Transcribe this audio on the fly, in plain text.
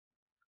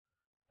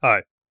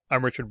Hi,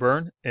 I'm Richard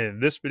Byrne. In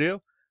this video,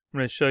 I'm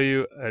going to show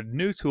you a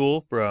new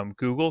tool from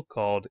Google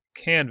called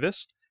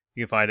Canvas.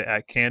 You can find it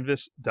at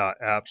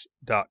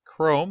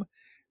canvas.apps.chrome.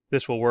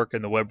 This will work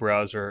in the web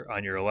browser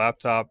on your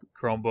laptop,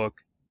 Chromebook,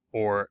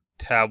 or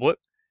tablet.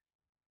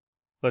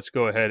 Let's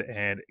go ahead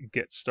and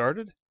get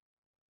started.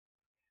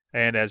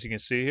 And as you can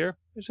see here,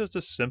 it's just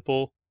a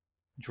simple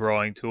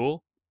drawing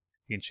tool.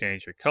 You can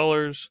change your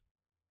colors.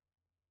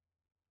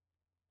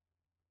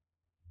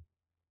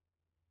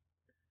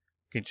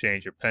 You can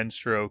change your pen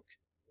stroke.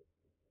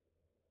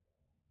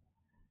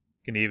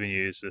 You can even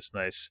use this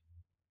nice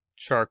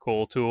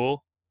charcoal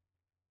tool.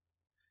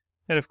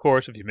 And of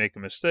course, if you make a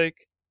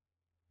mistake,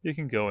 you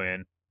can go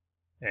in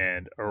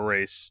and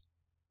erase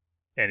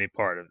any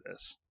part of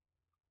this.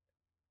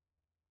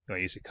 You want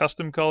to use a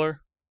custom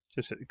color,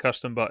 just hit the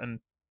custom button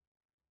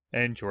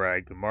and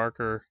drag the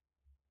marker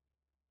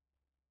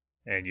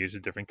and use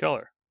a different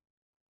color.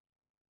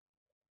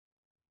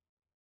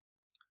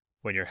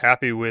 When you're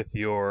happy with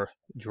your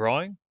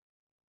drawing,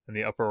 in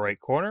the upper right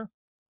corner,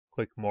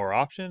 click More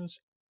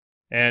Options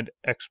and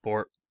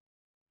export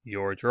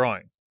your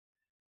drawing.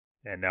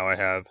 And now I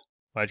have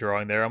my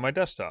drawing there on my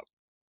desktop.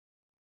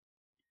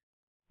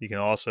 You can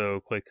also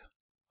click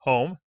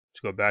Home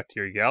to go back to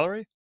your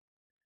gallery,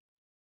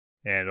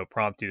 and it'll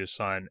prompt you to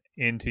sign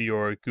into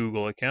your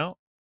Google account.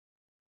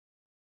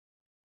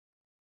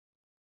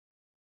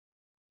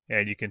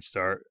 And you can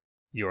start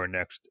your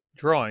next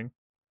drawing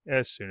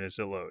as soon as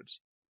it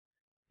loads.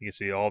 You can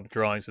see all the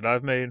drawings that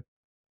I've made,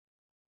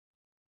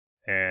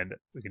 and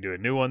we can do a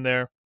new one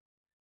there.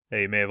 Now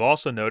you may have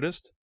also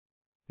noticed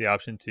the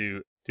option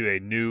to do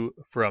a new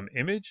from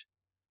image.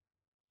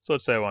 So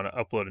let's say I want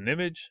to upload an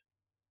image,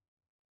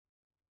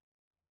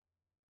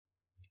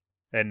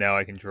 and now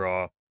I can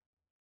draw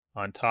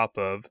on top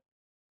of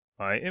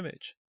my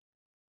image.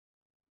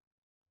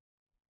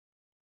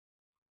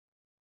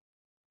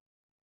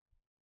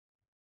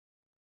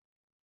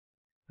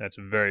 That's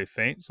very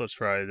faint, so let's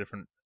try a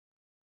different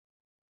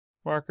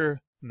marker.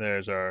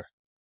 There's our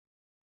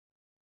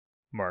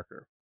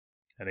marker.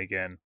 And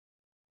again,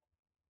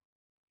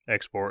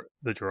 export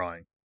the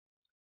drawing.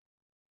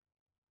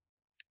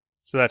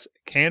 So that's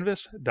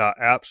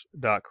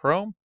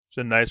canvas.apps.chrome. It's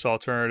a nice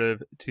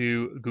alternative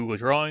to Google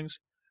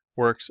Drawings.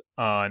 Works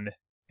on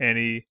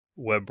any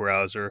web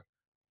browser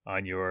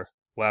on your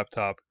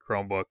laptop,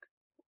 Chromebook,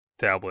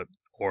 tablet,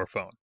 or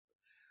phone.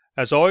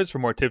 As always, for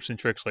more tips and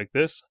tricks like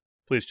this,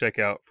 please check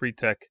out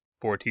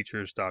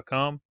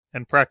freetechforteachers.com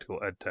and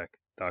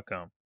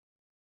practicaledtech.com.